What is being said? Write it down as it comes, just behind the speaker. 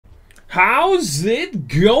How's it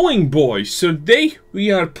going, boys? So today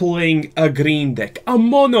we are playing a green deck, a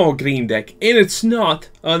mono green deck, and it's not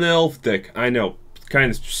an elf deck. I know,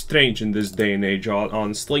 kind of strange in this day and age,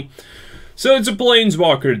 honestly. So it's a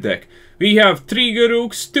planeswalker deck. We have 3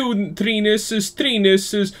 Garruks, 3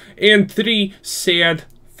 Nissas, and 3 sad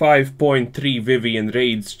 5.3 Vivien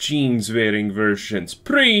Reid's jeans wearing versions.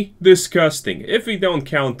 Pretty disgusting. If we don't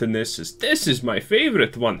count the Nissas, this is my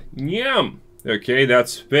favorite one. Yum. Okay,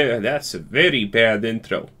 that's a very bad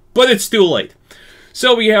intro, but it's too late.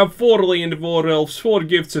 So we have 4 Llanowar Elves, 4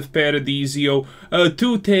 Gifts of Paradiso,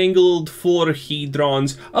 2 Tangled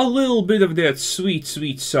Florahedrons, a little bit of that sweet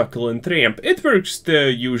succulent ramp. It works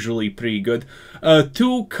usually pretty good.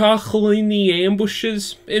 2 Khalni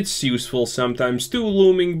Ambushes, it's useful sometimes. 2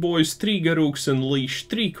 Loaming Boys, 3 Garruks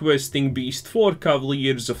Unleashed, 3 Questing Beast, 4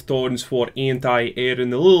 Cavaliers of Thorns for anti-air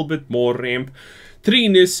and a little bit more ramp. 3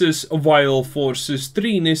 Nissas, Vile Forces,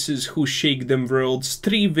 3 Nissas who shake them worlds,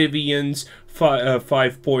 3 Viviens,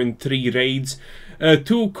 5.3 Raids,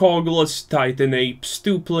 2 Koglas, Titan Apes,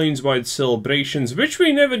 2 Planewide Celebrations, which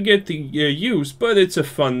we never get to use, but it's a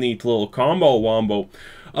fun, neat little combo wombo,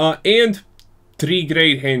 and 3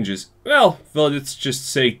 Great Henges. Well, let's just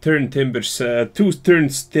say 2 Turntimber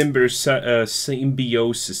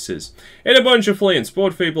Symbiosises, and a bunch of lands,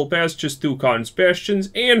 4 Fabled Passages, 2 Karn's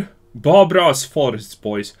Bastions, and Bob Ross Forests,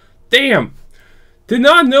 boys. Damn! Did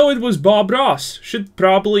not know it was Bob Ross. Should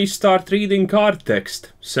probably start reading card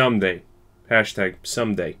text. Someday. Hashtag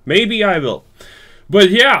someday. Maybe I will. But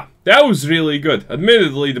yeah, that was really good.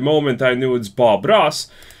 Admittedly, the moment I knew it's Bob Ross,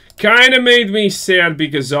 kinda made me sad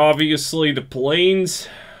because obviously the planes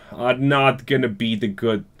are not gonna be the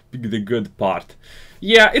good part.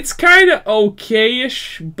 Yeah, it's kinda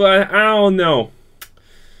okay-ish, but I don't know.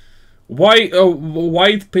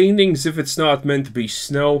 White paintings, if it's not meant to be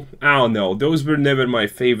snow, I don't know. Those were never my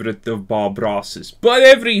favorite of Bob Ross's. But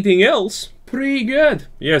everything else, pretty good.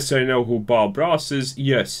 Yes, I know who Bob Ross is.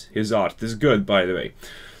 Yes, his art is good, by the way.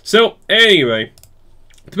 So, anyway,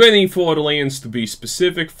 24 lands to be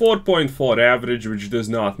specific, 4.4 average, which does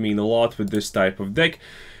not mean a lot with this type of deck.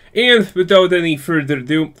 And without any further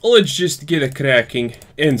ado, let's just get a cracking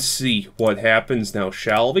and see what happens now,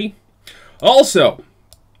 shall we? Also,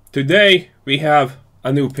 today, we have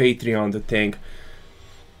a new Patreon to thank.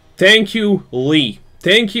 Thank you, Lee.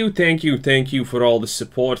 Thank you for all the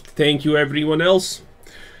support. Thank you, everyone else.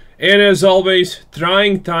 And as always,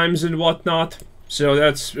 trying times and whatnot. So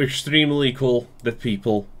that's extremely cool that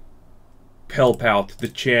people help out the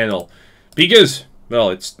channel. Because, well,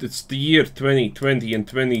 it's the year 2020 and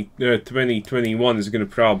 2021 is going to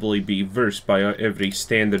probably be versed by every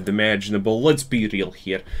standard imaginable. Let's be real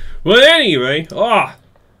here. But anyway,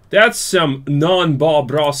 that's some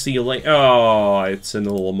non-Bob Rossi oh, it's an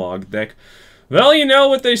Ulamog deck. Well, you know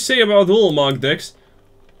what they say about Ulamog decks.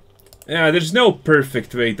 Yeah, there's no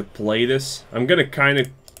perfect way to play this. I'm gonna kind of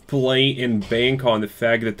play and bank on the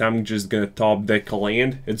fact that I'm just gonna top deck a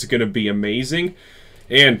land. It's gonna be amazing.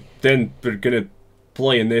 And then we're gonna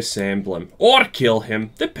play in this emblem. Or kill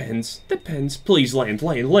him. Depends. Please land.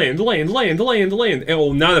 Oh,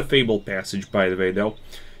 not a Fabled Passage, by the way, though.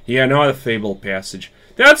 Yeah, not a Fabled Passage.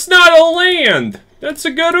 That's not a land! That's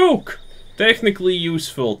a Garruk! Technically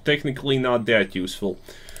useful, technically not that useful.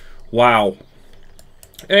 Wow.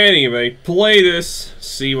 Anyway, play this,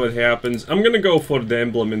 see what happens. I'm gonna go for the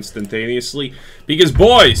emblem instantaneously, because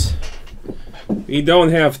boys, we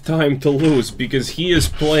don't have time to lose, because he is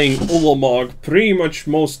playing Ulamog pretty much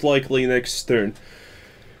most likely next turn.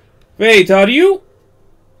 Wait, are you?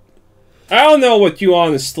 I don't know what you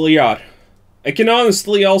honestly are. I can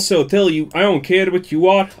honestly also tell you, I don't care what you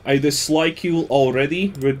are, I dislike you already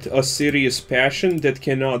with a serious passion that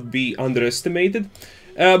cannot be underestimated.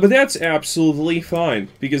 But that's absolutely fine,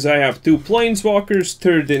 because I have 2 planeswalkers,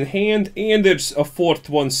 3rd in hand, and there's a 4th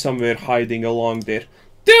one somewhere hiding along there.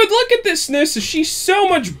 Dude, look at this Nissa, she's so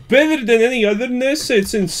much better than any other Nissa,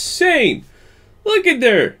 it's insane! Look at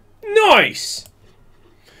her! Nice!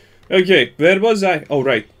 Okay, where was I? Oh,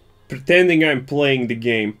 right. Pretending I'm playing the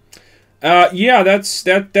game. Yeah,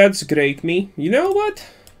 that's great, me. You know what?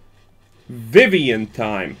 Vivien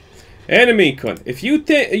time. Enemy-kun. If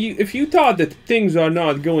you thought that things are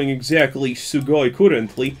not going exactly sugoi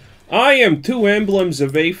currently, I am 2 emblems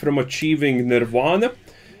away from achieving Nirvana.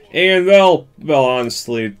 And well,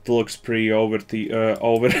 honestly, it looks pretty over.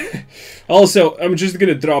 Also, I'm just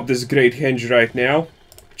gonna drop this Great Henge right now,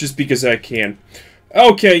 just because I can.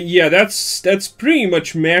 Okay, yeah, that's pretty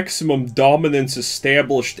much maximum dominance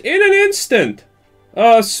established in an instant!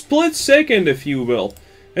 Split second, if you will.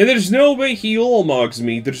 And there's no way he Ullamogs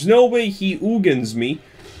me, there's no way he Ugins me.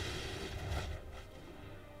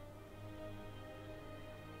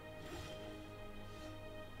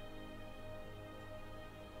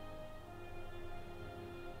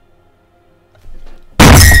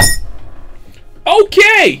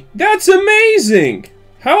 Hey, that's amazing!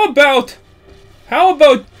 How about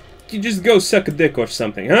you just go suck a dick or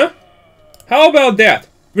something, huh? How about that?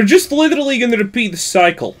 We're just literally gonna repeat the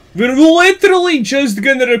cycle. We're literally just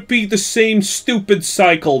gonna repeat the same stupid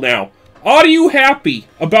cycle now. Are you happy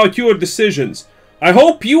about your decisions? I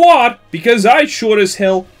hope you are, because I sure as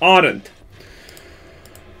hell aren't.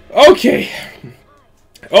 Okay.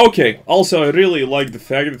 Okay, also I really like the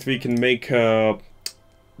fact that we can make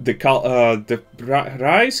the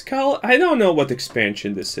Rise Call? I don't know what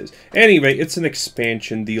expansion this is. Anyway, it's an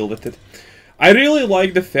expansion, deal with it. I really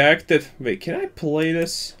like the fact that... Wait, can I play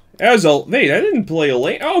this? Wait, I didn't play a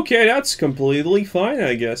lane. Okay, that's completely fine,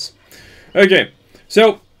 I guess. Okay,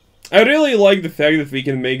 so... I really like the fact that we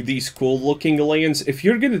can make these cool-looking lands. If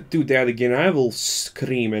you're gonna do that again, I will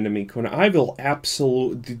scream, enemy corner. I will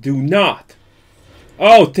absolutely... Do not!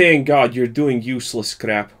 Oh, thank God, you're doing useless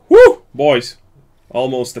crap. Woo! Boys.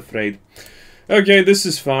 Almost afraid. Okay, this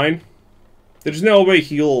is fine. There's no way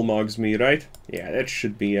he mugs me, right? Yeah, that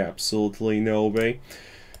should be absolutely no way.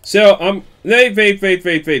 So,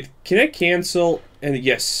 wait. Can I cancel? And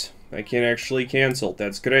yes, I can actually cancel.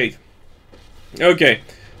 That's great. Okay,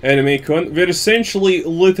 enemy con. We're essentially,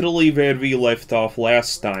 literally where we left off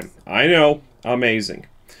last time. I know, amazing.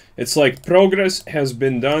 It's like progress has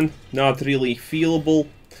been done, not really feelable,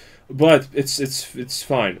 but it's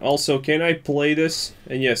fine. Also, can I play this?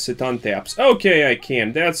 And yes, it untaps. Okay, I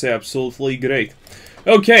can. That's absolutely great.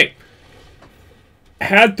 Okay.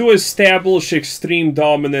 Had to establish extreme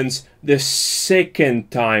dominance the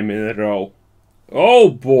second time in a row. Oh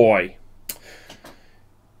boy.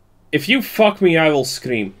 If you fuck me, I will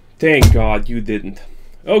scream. Thank God you didn't.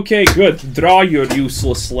 Okay, good. Draw your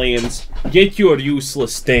useless lands. Get your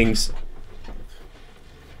useless things.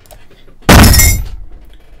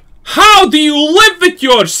 How do you live with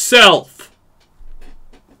yourself?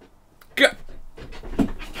 Dude!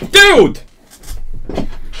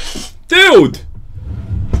 Dude!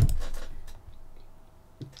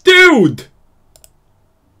 Dude!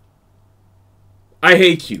 I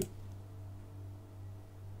hate you.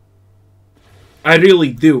 I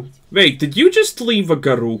really do. Wait, did you just leave a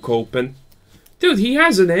Garruk open? Dude, he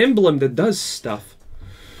has an emblem that does stuff.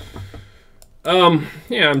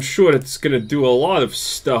 Yeah, I'm sure it's gonna do a lot of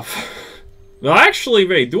stuff. Well, actually,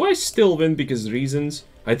 wait, do I still win because reasons?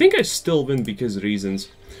 I think I still win because reasons.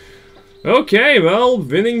 Okay, well,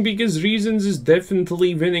 winning because reasons is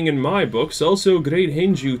definitely winning in my books. Also, Great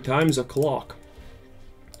Henge times a clock.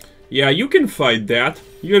 Yeah, you can fight that.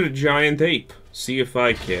 You're a giant ape. See if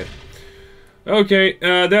I care. Okay,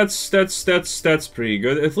 that's pretty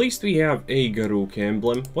good. At least we have a Garruk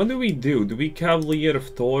emblem. What do we do? Do we Cavalier of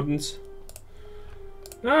Thorns?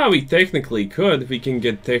 Ah, we technically could. We can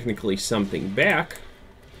get technically something back.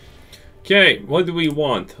 Okay, what do we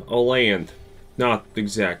want? A land. Not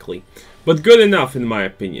exactly. But good enough in my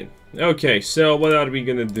opinion. Okay, so what are we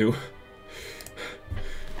gonna do?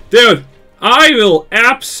 Dude, I will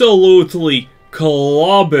absolutely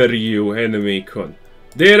clobber you, enemy kun.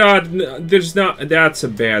 There's not, that's a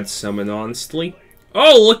bad summon, honestly.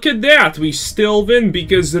 Oh, look at that! We still win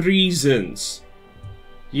because reasons.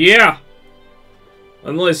 Yeah.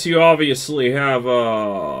 Unless you obviously have,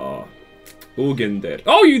 Ugin there.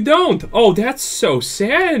 Oh, you don't! Oh, that's so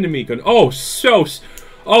sad, enemy gun. Oh,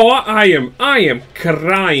 oh, I am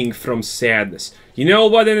crying from sadness. You know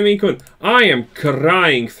what, enemy kun? I am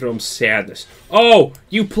crying from sadness. Oh,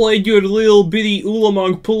 you played your little bitty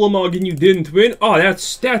Ulamog Pulamog and you didn't win? Oh,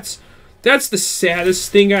 that's the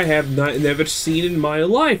saddest thing I have never seen in my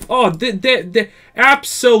life. Oh,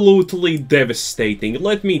 absolutely devastating.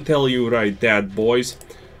 Let me tell you right that, boys.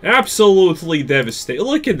 Absolutely devastating.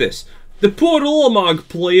 Look at this. The poor Ulamog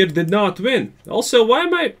player did not win. Also, why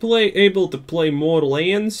am I able to play more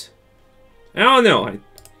lands? I don't know.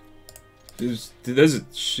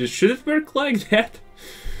 Should it work like that?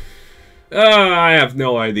 I have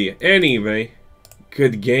no idea. Anyway,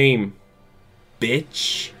 good game,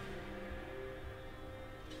 bitch.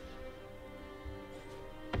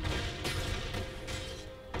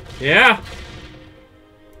 Yeah.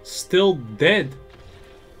 Still dead.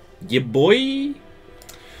 Yeah, boy.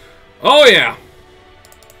 Oh, yeah.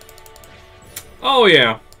 Oh,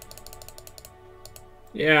 yeah.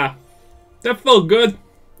 Yeah. That felt good.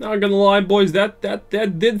 Not gonna lie, boys. That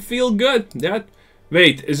did feel good.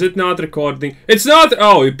 Wait, is it not recording? It's not.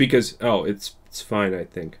 Oh, because it's fine, I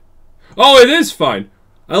think. Oh, it is fine.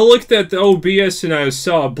 I looked at the OBS and I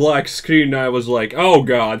saw a black screen and I was like, oh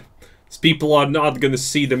god. These people are not gonna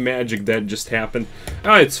see the magic that just happened.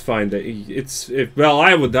 Oh, it's fine. Well,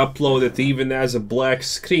 I would upload it even as a black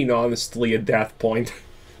screen, honestly, at that point.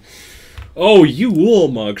 Oh, you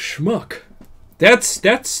Ulamog schmuck.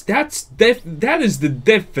 That is the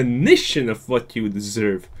definition of what you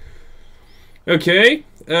deserve. Okay,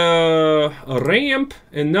 a ramp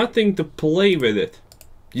and nothing to play with it.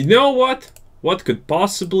 You know what? What could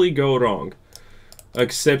possibly go wrong?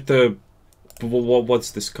 Except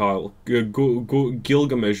what's this called?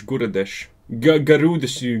 Gilgamesh, Garudemech.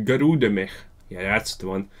 Yeah, that's the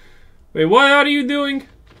one. Wait, what are you doing?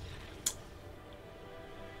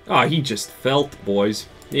 Ah, he just felt, boys.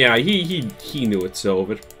 Yeah, he knew it's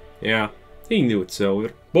over. Yeah, he knew it's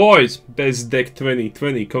over. Boys, Best Deck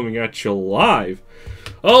 2020 coming at you live.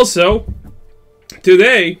 Also,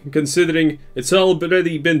 today, considering it's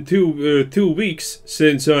already been two weeks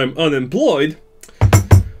since I'm unemployed,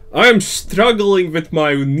 I'm struggling with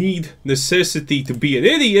my necessity to be an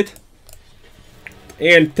idiot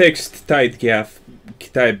and text tight gaff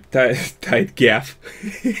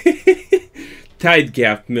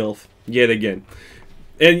MILF yet again.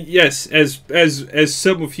 And yes, as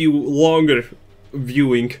some of you longer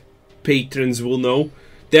viewing patrons will know,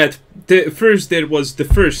 that first there was the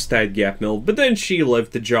first tight gap MILF, but then she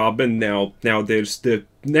left the job, and now there's the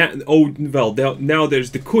now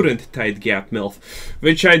there's the current tight gap MILF,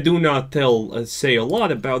 which I do not say a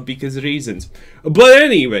lot about because reasons. But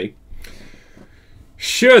anyway,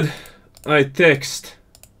 should I text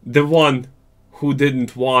the one who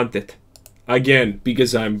didn't want it again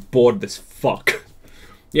because I'm bored as fuck?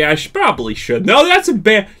 Yeah, I probably should. No, that's a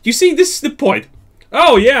bad... You see, this is the point.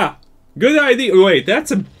 Oh, yeah. Good idea. Wait, that's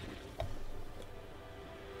a...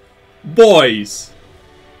 Boys.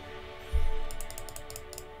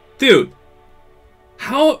 Dude.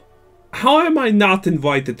 How am I not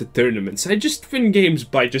invited to tournaments? I just win games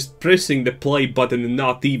by just pressing the play button and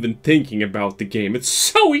not even thinking about the game. It's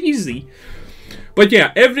so easy. But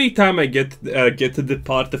yeah, every time I get to the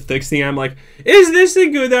part of texting, I'm like, is this a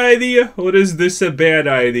good idea or is this a bad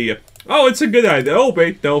idea? Oh, it's a good idea. Oh,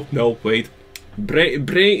 wait, no, wait.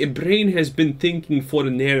 Brain has been thinking for a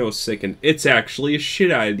nanosecond. It's actually a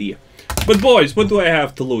shit idea. But boys, what do I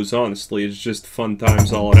have to lose? Honestly, it's just fun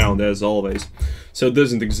times all around, as always. So it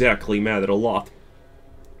doesn't exactly matter a lot.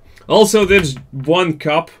 Also, there's one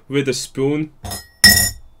cup with a spoon.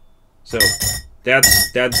 So...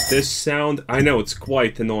 That's this sound. I know it's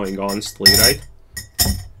quite annoying, honestly, right?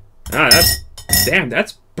 Ah,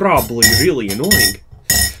 that's probably really annoying.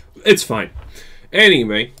 It's fine.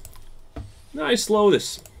 Anyway, nice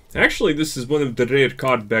Lotus. Actually, this is one of the rare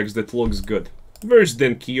card bags that looks good. Worse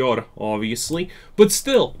than Kiora, obviously, but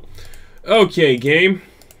still. Okay, game.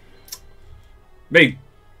 Wait,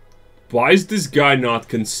 why is this guy not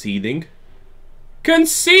conceding?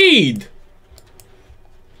 Concede!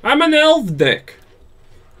 I'm an elf deck.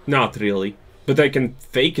 Not really. But I can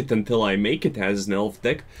fake it until I make it as an elf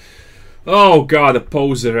deck. Oh god, a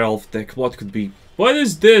poser elf deck. What could be? What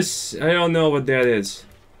is this? I don't know what that is.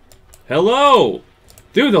 Hello!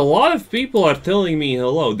 Dude, a lot of people are telling me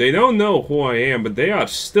hello. They don't know who I am, but they are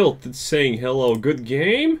still saying hello. Good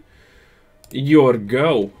game? Your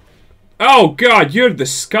go. Oh god, you're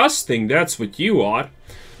disgusting. That's what you are.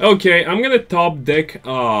 Okay, I'm gonna top deck,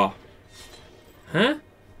 Huh?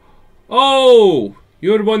 Oh!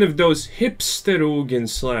 You're one of those hipster Ugin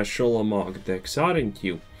 / Olamog decks, aren't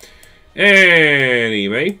you?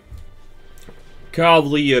 Anyway.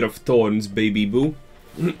 Cavalier of Thorns, baby boo.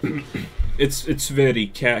 It's very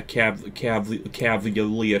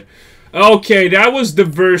cavalier. Okay, that was the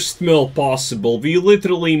worst mill possible. We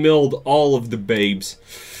literally milled all of the babes.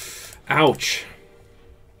 Ouch.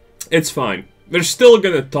 It's fine. We're still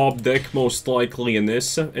gonna top deck, most likely, in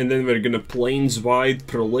Nissa, and then we're gonna planeswide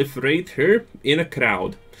proliferate her in a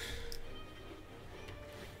crowd.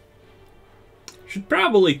 Should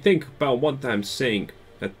probably think about what I'm saying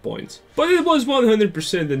at points. But it was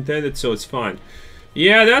 100% intended, so it's fine.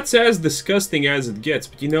 Yeah, that's as disgusting as it gets,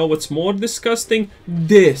 but you know what's more disgusting?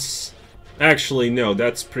 This. Actually, no,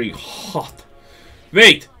 that's pretty hot.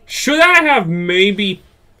 Wait, should I have maybe...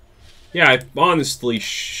 Yeah, I honestly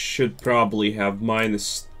should probably have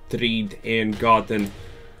 -3'd and gotten...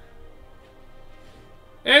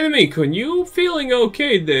 Enemy, can you feeling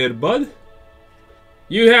okay there, bud?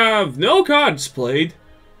 You have no cards played.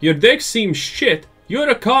 Your deck seems shit. You're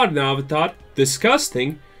a Karn avatar.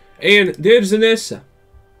 Disgusting. And there's an Nissa.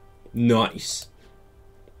 Nice.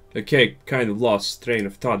 Okay, kind of lost train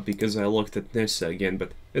of thought because I looked at Nissa again,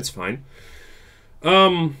 but it's fine.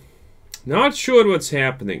 Not sure what's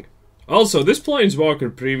happening. Also, this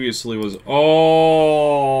planeswalker previously was...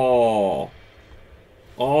 Oh,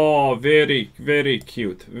 very, very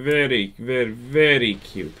cute. Very, very, very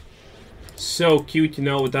cute. So cute, you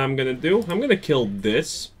know what I'm gonna do? I'm gonna kill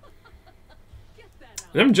this.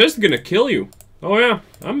 And I'm just gonna kill you. Oh yeah,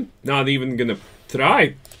 I'm not even gonna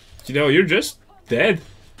try. You know, you're just dead.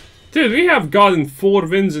 Dude, we have gotten 4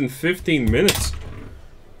 wins in 15 minutes.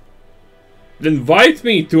 Invite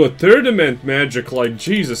me to a tournament, Magic, like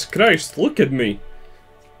Jesus Christ, look at me.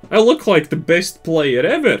 I look like the best player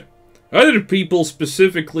ever. Other people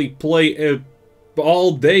specifically play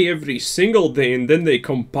all day, every single day, and then they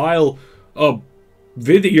compile a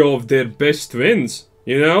video of their best wins,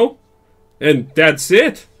 you know? And that's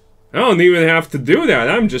it. I don't even have to do that.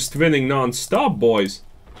 I'm just winning non-stop, boys.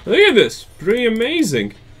 Look at this. Pretty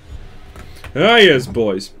amazing. Ah, yes,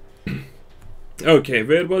 boys. Okay,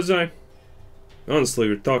 where was I? Honestly,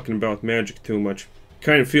 we're talking about Magic too much.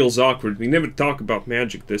 Kind of feels awkward. We never talk about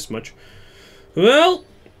Magic this much. Well,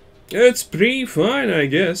 it's pretty fine, I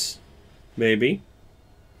guess. Maybe.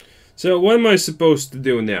 So, what am I supposed to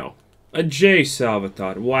do now? A Jace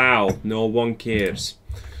avatar. Wow, no one cares.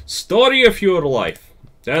 Story of your life.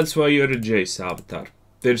 That's why you're a Jace avatar.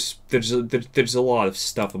 There's a lot of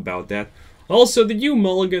stuff about that. Also, did you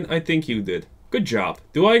mulligan? I think you did. Good job.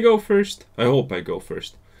 Do I go first? I hope I go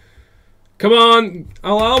first. Come on,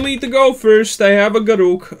 allow me to go first. I have a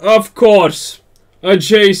Garruk. Of course. A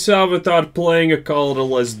Jace avatar playing a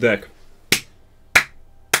colorless deck.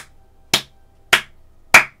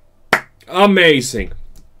 Amazing.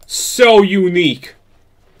 So unique.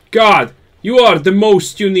 God, you are the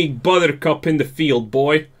most unique buttercup in the field,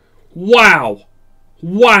 boy. Wow.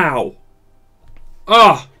 Wow.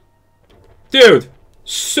 Ah. Dude.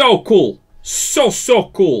 So cool. So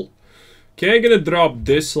cool. Okay, I'm gonna drop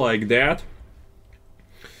this like that.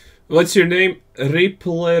 What's your name?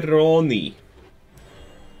 Ripleroni.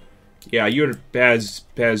 Yeah, you're as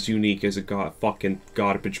unique as a fucking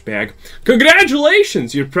garbage bag.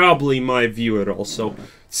 Congratulations! You're probably my viewer also.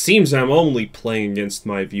 Seems I'm only playing against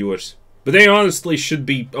my viewers. But they honestly should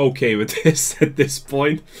be okay with this at this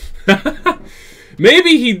point.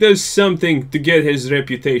 Maybe he does something to get his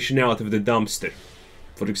reputation out of the dumpster.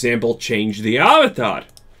 For example, change the avatar.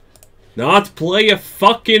 Not play a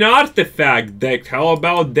fucking artifact deck. How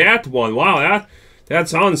about that one? Wow,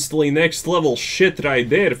 that's honestly next level shit right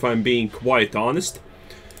there, if I'm being quite honest.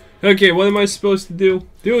 Okay, what am I supposed to do?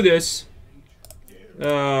 Do this.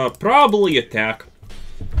 Probably attack.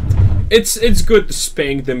 It's good to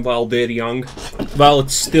spank them while they're young. While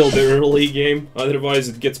it's still the early game. Otherwise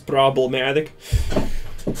it gets problematic.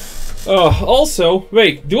 Also,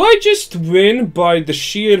 wait, do I just win by the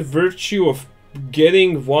sheer virtue of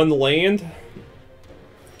getting one land?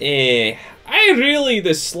 I really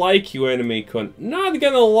dislike you, enemy cunt. Not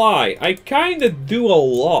gonna lie, I kinda do a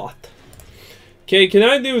lot. Okay, can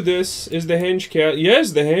I do this? Is the Henge cast?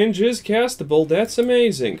 Yes, the Henge is castable. That's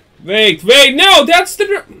amazing. Wait, no, that's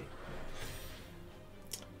the...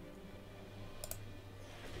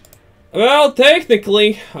 Well,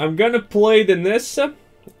 technically, I'm gonna play the Nissa,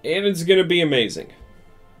 and it's gonna be amazing.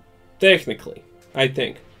 Technically, I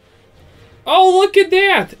think. Oh, look at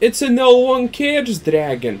that! It's a no one cares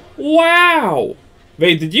dragon. Wow!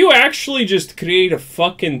 Wait, did you actually just create a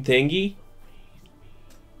fucking thingy?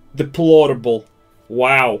 Deplorable.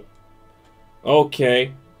 Wow.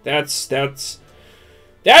 Okay. That's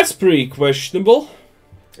pretty questionable.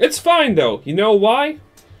 It's fine though. You know why?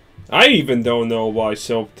 I even don't know why,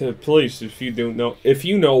 so please, if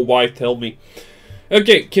you know why, tell me.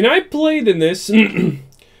 Okay, can I play the this?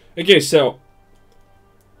 Okay, so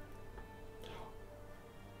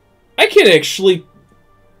I can actually...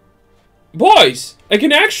 Boys, I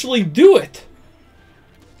can actually do it.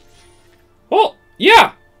 Oh,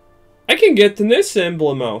 yeah. I can get the Nissa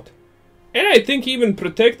emblem out. And I think even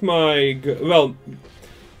protect my... Well,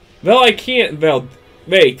 I can't... Well,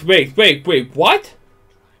 wait, what?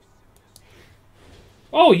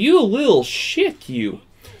 Oh, you little shit, you.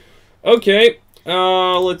 Okay,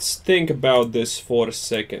 let's think about this for a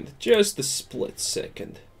second. Just a split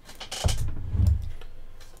second.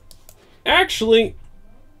 Actually,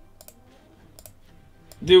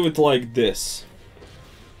 do it like this.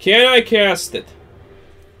 Can I cast it?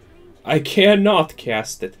 I cannot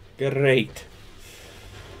cast it. Great.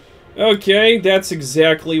 Okay, that's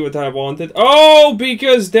exactly what I wanted. Oh,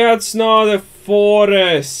 because that's not a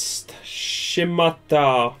forest.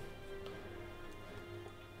 Shimata.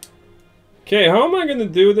 Okay, how am I gonna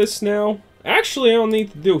do this now? Actually, I don't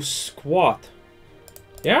need to do squat.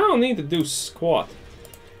 Yeah, I don't need to do squat.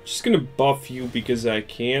 Just gonna buff you because I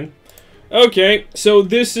can. Okay, so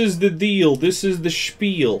this is the deal. This is the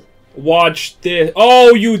spiel. Watch this.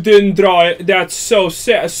 Oh, you didn't draw it. That's so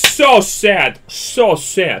sad. So sad. So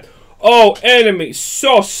sad. Oh, enemy.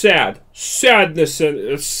 So sad. Sadness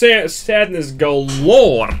and sadness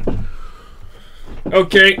galore.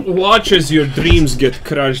 Okay, watch as your dreams get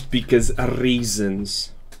crushed because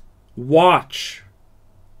reasons. Watch.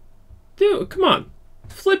 Dude, come on.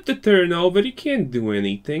 Flip the turn over. You can't do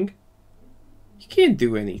anything. You can't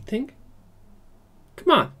do anything.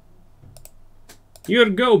 Come on. Your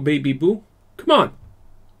go, baby boo. Come on.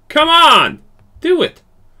 Come on! Do it.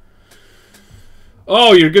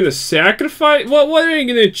 Oh, you're gonna sacrifice? What are you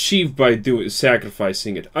gonna achieve by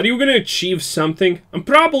sacrificing it? Are you gonna achieve something? I'm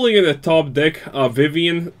probably gonna top deck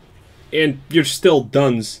Vivien, and you're still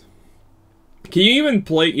duns. Can you even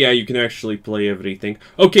play? Yeah, you can actually play everything.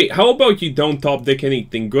 Okay, how about you don't top deck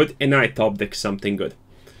anything good, and I top deck something good?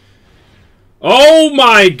 Oh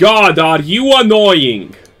my god, are you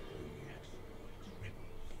annoying?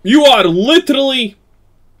 You are literally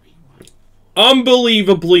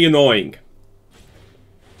unbelievably annoying.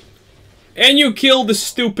 And you killed the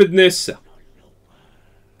stupid Nissa.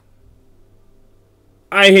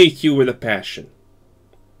 I hate you with a passion.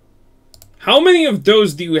 How many of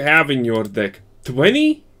those do you have in your deck?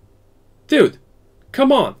 20? Dude,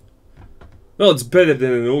 come on. Well, it's better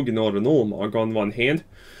than an Ugin or an Ulamog on one hand.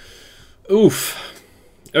 Oof.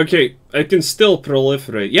 Okay, I can still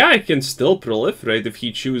proliferate. Yeah, I can still proliferate if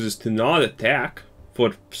he chooses to not attack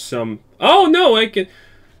for some... Oh, no, I can...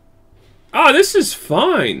 Ah, this is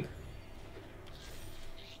fine.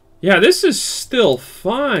 Yeah, this is still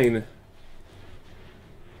fine.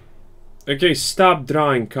 Okay, stop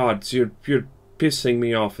drawing cards. You're pissing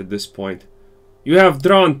me off at this point. You have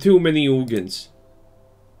drawn too many Ugins.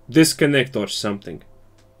 Disconnect or something.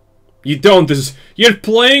 You don't You're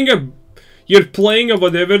playing a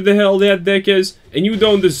whatever the hell that deck is, and you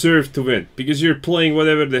don't deserve to win because you're playing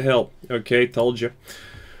whatever the hell. Okay, told you.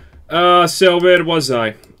 So where was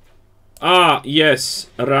I? Ah,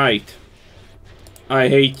 yes, right. I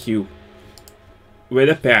hate you. With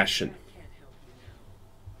a passion.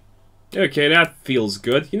 Okay, that feels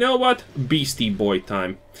good. You know what? Beastie Boy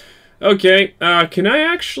time. Okay, can I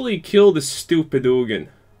actually kill the stupid Ugin?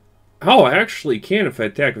 Oh, I actually can if I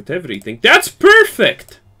attack with everything. That's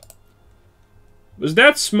perfect! Was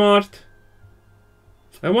that smart?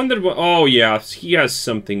 I wonder what... Oh, yeah, he has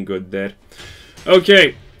something good there.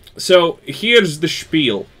 Okay, so here's the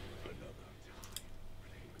spiel.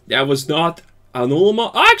 That was not an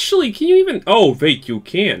Ulamog. Actually, can you even... Oh, wait, you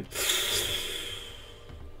can.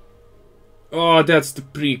 Oh, that's the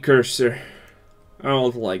precursor. I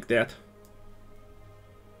don't like that.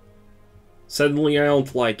 Suddenly, I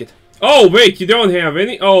don't like it. Oh, wait, you don't have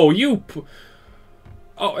any... Oh, you...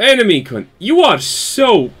 Oh, enemy con. You are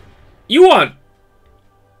so... You are...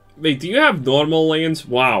 Wait, do you have normal lands?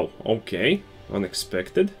 Wow, okay.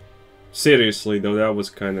 Unexpected. Seriously, though, that was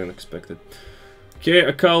kind of unexpected. Okay,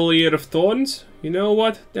 a Cavalier of Thorns. You know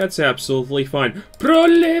what? That's absolutely fine.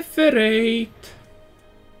 Proliferate!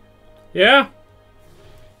 Yeah.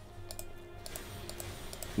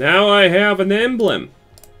 Now I have an emblem.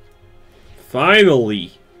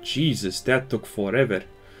 Finally. Jesus, that took forever.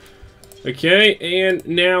 Okay, and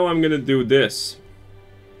now I'm gonna do this.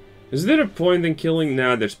 Is there a point in killing?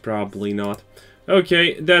 Nah, there's probably not.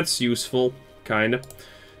 Okay, that's useful. Kinda.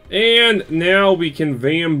 And now we can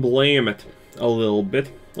Van Blam it a little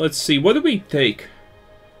bit. Let's see, what do we take?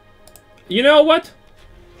 You know what?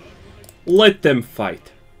 Let them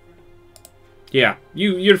fight. Yeah,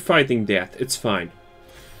 you're fighting that. It's fine.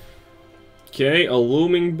 Okay, a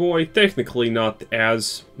Looming Boy. Technically not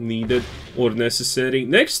as needed or necessary.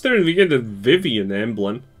 Next turn we get a Vivien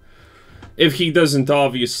emblem. If he doesn't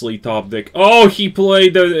obviously top deck. Oh, he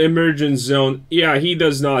played the Emergent Zone. Yeah, he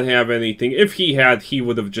does not have anything. If he had, he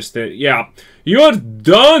would have just... yeah. You're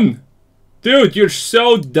done! Dude, you're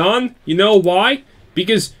so done. You know why?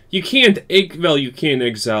 Because you can't... Well, you can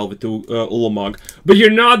exile with Ulamog. But you're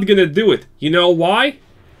not gonna do it. You know why?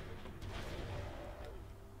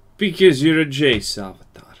 Because you're a Jace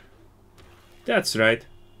avatar. That's right.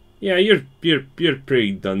 Yeah, you're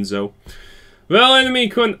pretty donezo. Well, enemy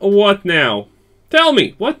con, what now? Tell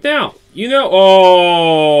me, what now? You know,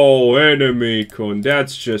 oh, enemy con,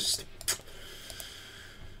 that's just...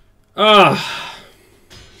 That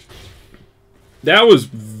was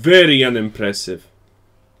very unimpressive.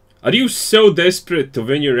 Are you so desperate to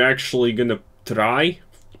win you're actually gonna try?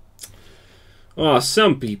 Oh,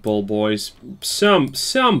 some people, boys. Some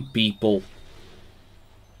people.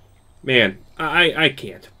 Man, I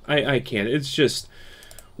can't. I can't. It's just...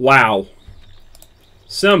 Wow.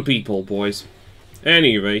 Some people, boys.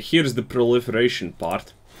 Anyway, here's the proliferation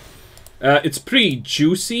part. It's pretty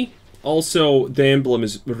juicy. Also, the emblem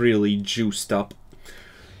is really juiced up.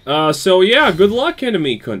 So yeah, good luck,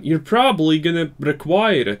 enemy con. You're probably gonna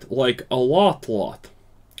require it, like, a lot.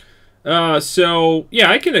 So, yeah,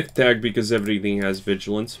 I can attack because everything has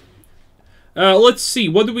vigilance. Let's see,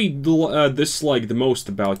 what do we dislike the most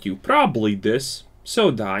about you? Probably this.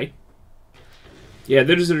 So die. Yeah,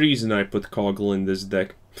 there's a reason I put Kogla in this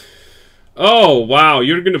deck. Oh, wow,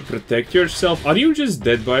 you're gonna protect yourself? Are you just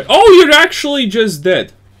dead by... Oh, you're actually just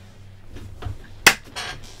dead!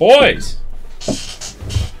 Boys!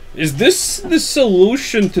 Is this the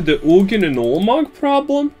solution to the Ugin and Ulamog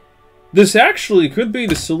problem? This actually could be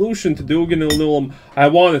the solution to the Ugin and Ulamog. I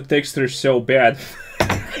want a texture so bad.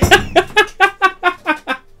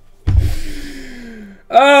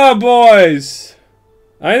 Ah, boys!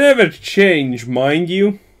 I never change, mind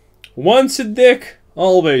you. Once a dick,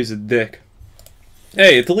 always a dick.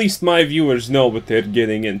 Hey, at least my viewers know what they're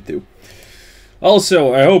getting into.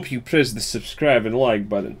 Also, I hope you press the subscribe and like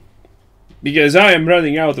button. Because I am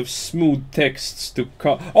running out of smooth texts to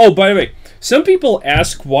Oh, by the way, some people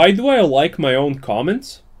ask why do I like my own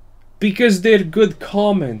comments? Because they're good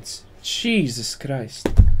comments. Jesus Christ.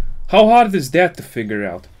 How hard is that to figure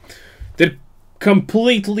out? They're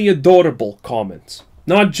completely adorable comments.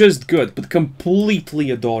 Not just good, but completely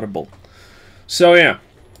adorable. So yeah.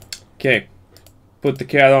 Okay. Put the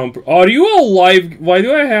cat on. Are you alive? Why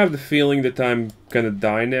do I have the feeling that I'm gonna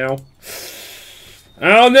die now? I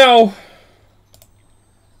don't know.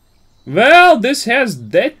 Well, this has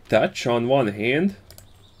Death Touch on one hand.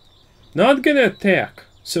 Not gonna attack,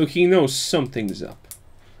 so he knows something's up.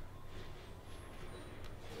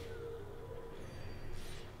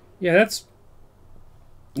 Yeah, that's...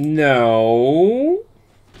 No.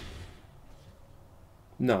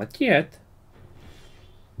 Not yet.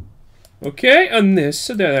 Okay, and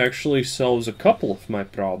Nissa, that actually solves a couple of my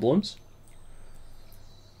problems.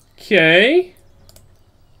 Okay.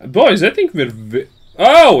 Boys, I think we're...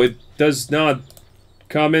 Oh, it does not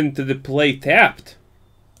come into the play tapped.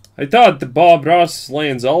 I thought the Bob Ross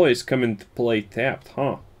lands always come into play tapped,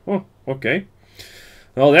 huh? Oh, okay.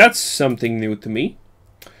 Well, that's something new to me.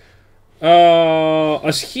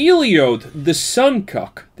 As Heliod, the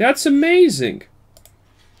Suncock. That's amazing.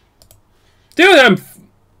 Dude, I'm...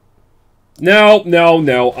 No, no,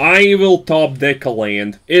 no. I will top deck a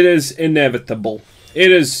land. It is inevitable.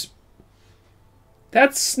 It is...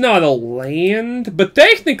 That's not a land, but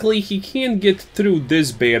technically he can't get through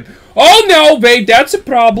this bad. Oh no, wait, that's a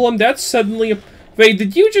problem. That's suddenly a... Wait,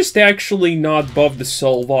 did you just actually not buff the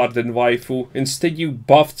Solvarden waifu? Instead you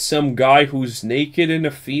buffed some guy who's naked in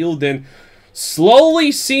a field and slowly,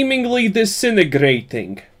 seemingly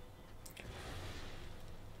disintegrating.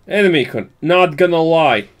 Enemy con, not gonna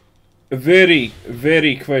lie. Very,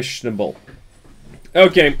 very questionable.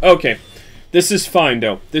 Okay, okay. This is fine,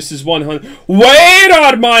 though. This is 100... Where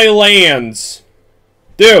are my lands?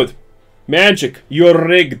 Dude. Magic, you're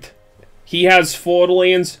rigged. He has 4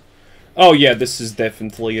 lands. Oh, yeah, this is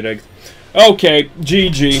definitely rigged. Okay,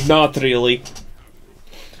 GG. Not really.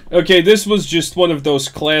 Okay, this was just one of those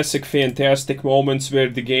classic fantastic moments where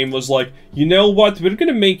the game was like, you know what? We're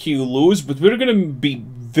gonna make you lose, but we're gonna be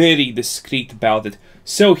very discreet about it.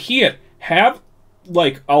 So here, have...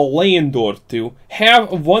 like a land or two,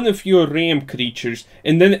 have one of your ram creatures,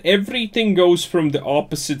 and then everything goes from the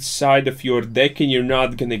opposite side of your deck and you're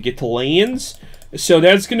not gonna get lands. So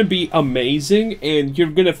that's gonna be amazing, and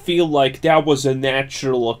you're gonna feel like that was a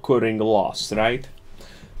natural occurring loss, right?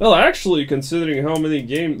 Well, actually, considering how many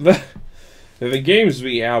the games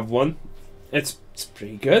we have won, it's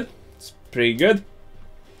pretty good. It's pretty good.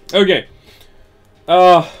 Okay.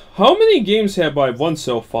 How many games have I won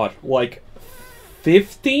so far? Like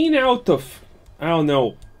 15 out of, I don't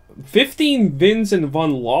know, 15 wins and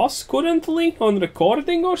 1 loss currently on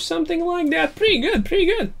recording or something like that. Pretty good, pretty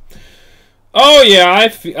good. Oh yeah,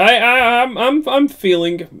 I'm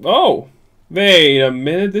feeling. Oh, wait a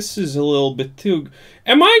minute, this is a little bit too.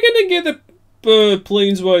 Am I gonna get a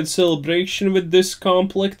Planewide Celebration with this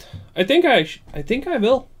conflict? I think I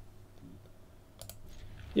will.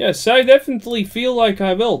 Yes, I definitely feel like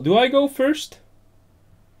I will. Do I go first?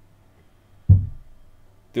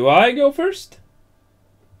 Do I go first?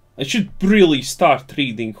 I should really start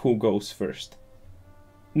reading who goes first.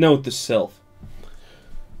 Note to self.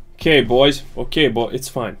 Okay, boys. Okay, boy. It's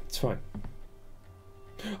fine. It's fine.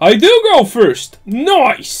 I do go first!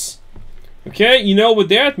 Nice! Okay, you know what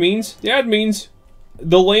that means? That means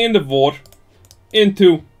the Land of War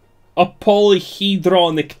into a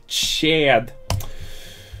polyhedronic Chad.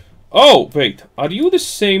 Oh, wait. Are you the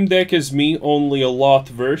same deck as me, only a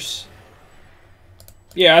lot worse?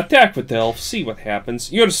 Yeah, attack with Elf, see what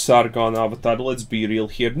happens. You're a Sargon avatar, let's be real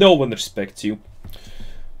here. No one respects you.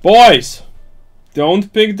 Boys!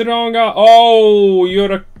 Don't pick the wrong... Oh,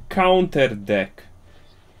 you're a counter deck.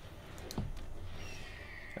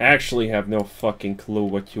 I actually have no fucking clue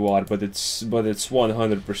what you are, but it's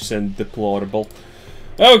 100% deplorable.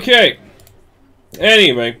 Okay.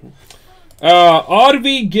 Anyway, are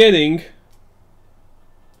we getting?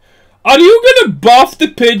 Are you gonna buff the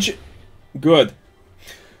pigeon? Good.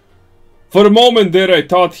 For a moment there, I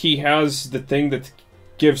thought he has the thing that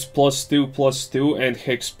gives +2/+2 and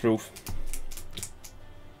hexproof.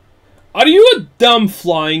 Are you a dumb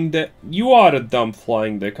flying deck? You are a dumb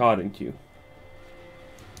flying deck, aren't you?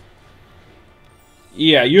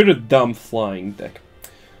 Yeah, you're a dumb flying deck.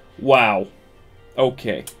 Wow.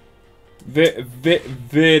 Okay.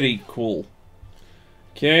 Very cool.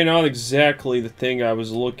 Okay, not exactly the thing I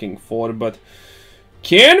was looking for, but...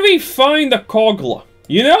 Can we find a Kogla?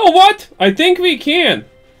 You know what? I think we can.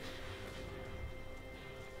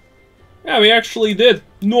 Yeah, we actually did.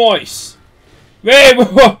 Nice. Wait,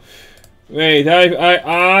 wait,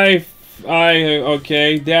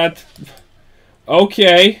 okay, that...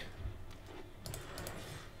 Okay.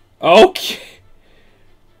 Okay.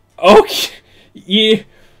 Okay.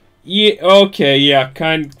 Yeah, okay, yeah,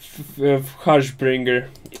 kind of Hushbringer.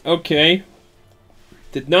 Okay.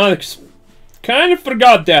 Did not kind of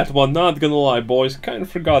forgot that one, not gonna lie, boys. Kind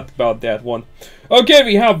of forgot about that one. Okay,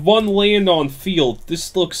 we have one land on field.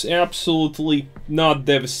 This looks absolutely not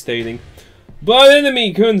devastating. But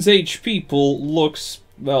enemy Kun's HP pool looks,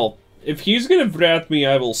 well, if he's gonna brat me,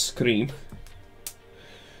 I will scream.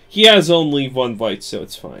 He has only one white, so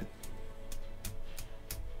it's fine.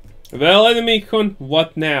 Well, enemy Kun,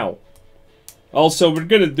 what now? Also, we're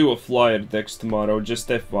gonna do a flyer decks tomorrow, just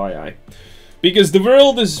FYI. Because the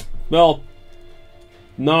world is, well,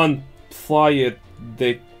 non-flyer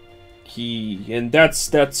decky, and that's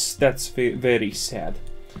very sad.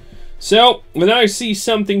 So, when I see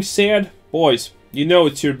something sad, boys, you know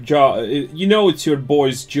it's your job, you know it's your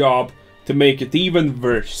boy's job to make it even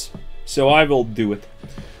worse. So I will do it.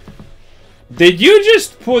 Did you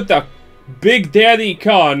just put a Big Daddy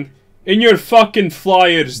Karn in your fucking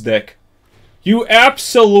flyers deck? You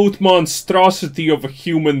absolute monstrosity of a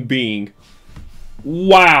human being.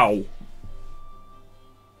 Wow.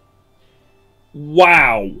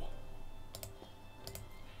 Wow.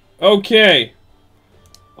 Okay.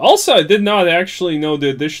 Also, I did not actually know the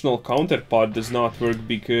additional counterpart does not work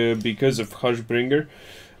because of Hushbringer.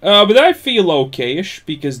 But I feel okay-ish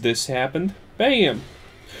because this happened. Bam.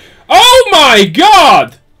 Oh my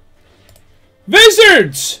god!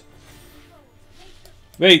 Wizards!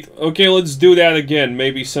 Wait, okay, let's do that again.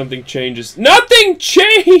 Maybe something changes. Nothing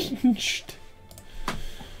changed!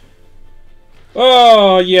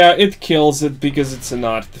 Oh, yeah, it kills it because it's an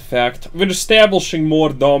artifact. We're establishing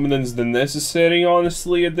more dominance than necessary,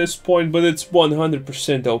 honestly, at this point, but it's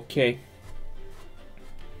 100% okay.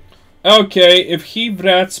 Okay, if he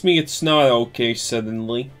brats me, it's not okay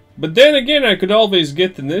suddenly. But then again, I could always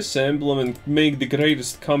get the Nissa emblem and make the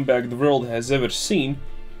greatest comeback the world has ever seen.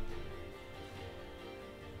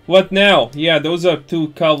 What now? Yeah, those are 2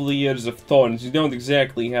 Cavaliers of Thorns. You don't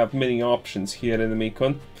exactly have many options here, enemy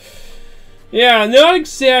Kun. Yeah, not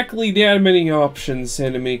exactly that many options,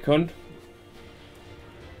 enemy Kun.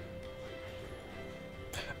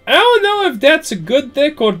 I don't know if that's a good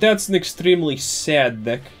deck or that's an extremely sad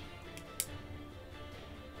deck.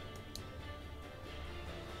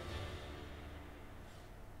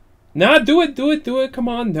 Nah, do it, come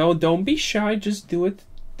on, no, don't be shy, just do it.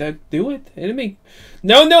 Do it, enemy.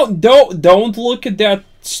 No, don't look at that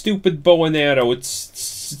stupid bow and arrow,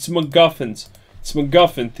 it's MacGuffins. It's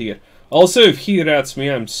MacGuffin tier. Also, if he rats me,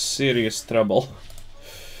 I'm serious trouble.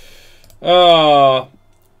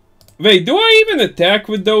 Wait, do I even attack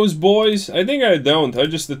with those boys? I think I don't, I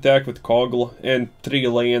just attack with Kogla and 3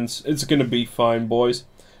 lands. It's gonna be fine, boys.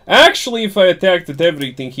 Actually, if I attacked with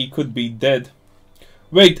everything, he could be dead.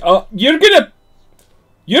 Wait, you're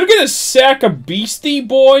gonna sack a beastie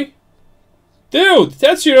boy? Dude,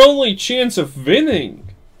 that's your only chance of winning.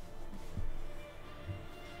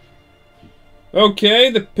 Okay,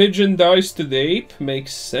 the pigeon dies to the ape,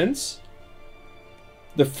 makes sense.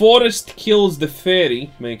 The forest kills the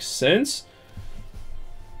fairy, makes sense.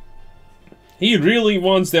 He really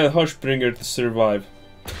wants that Hushbringer to survive.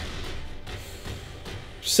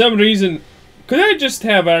 For some reason, could I just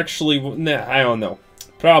have actually... Nah, I don't know.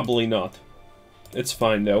 Probably not. It's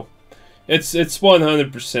fine though. It's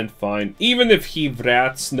 100% fine. Even if he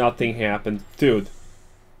rats, nothing happened. Dude.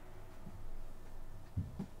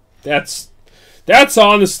 That's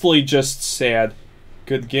honestly just sad.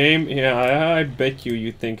 Good game? Yeah, I bet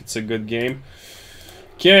you think it's a good game.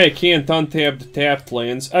 Okay, can't untap the tapped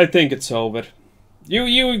lands. I think it's over.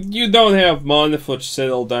 You don't have mana for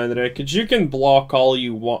Settle Down Wreckage. You can block all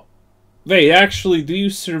you want. Wait, actually, do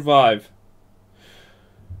you survive?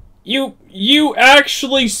 You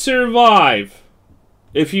actually survive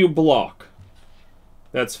if you block.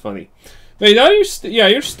 That's funny. Wait, now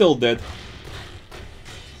you're still dead.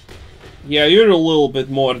 Yeah, you're a little bit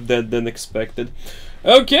more dead than expected.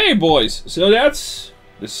 Okay, boys. So this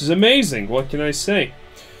is amazing. What can I say?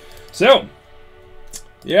 So,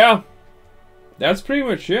 yeah, that's pretty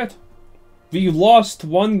much it. We lost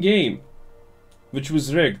one game, which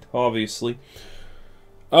was rigged, obviously.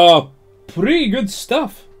 Pretty good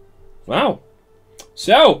stuff. Wow.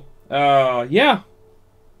 So, yeah.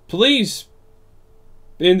 Please,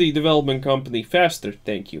 indie development company, faster.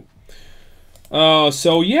 Thank you.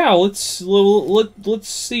 So yeah, let's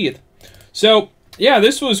see it. So yeah,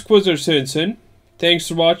 this was Quizzer Simpson. Thanks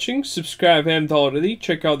for watching. Subscribe if you haven't already.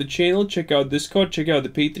 Check out the channel. Check out Discord. Check out the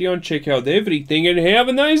Patreon. Check out everything, and have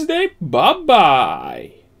a nice day. Bye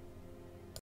bye.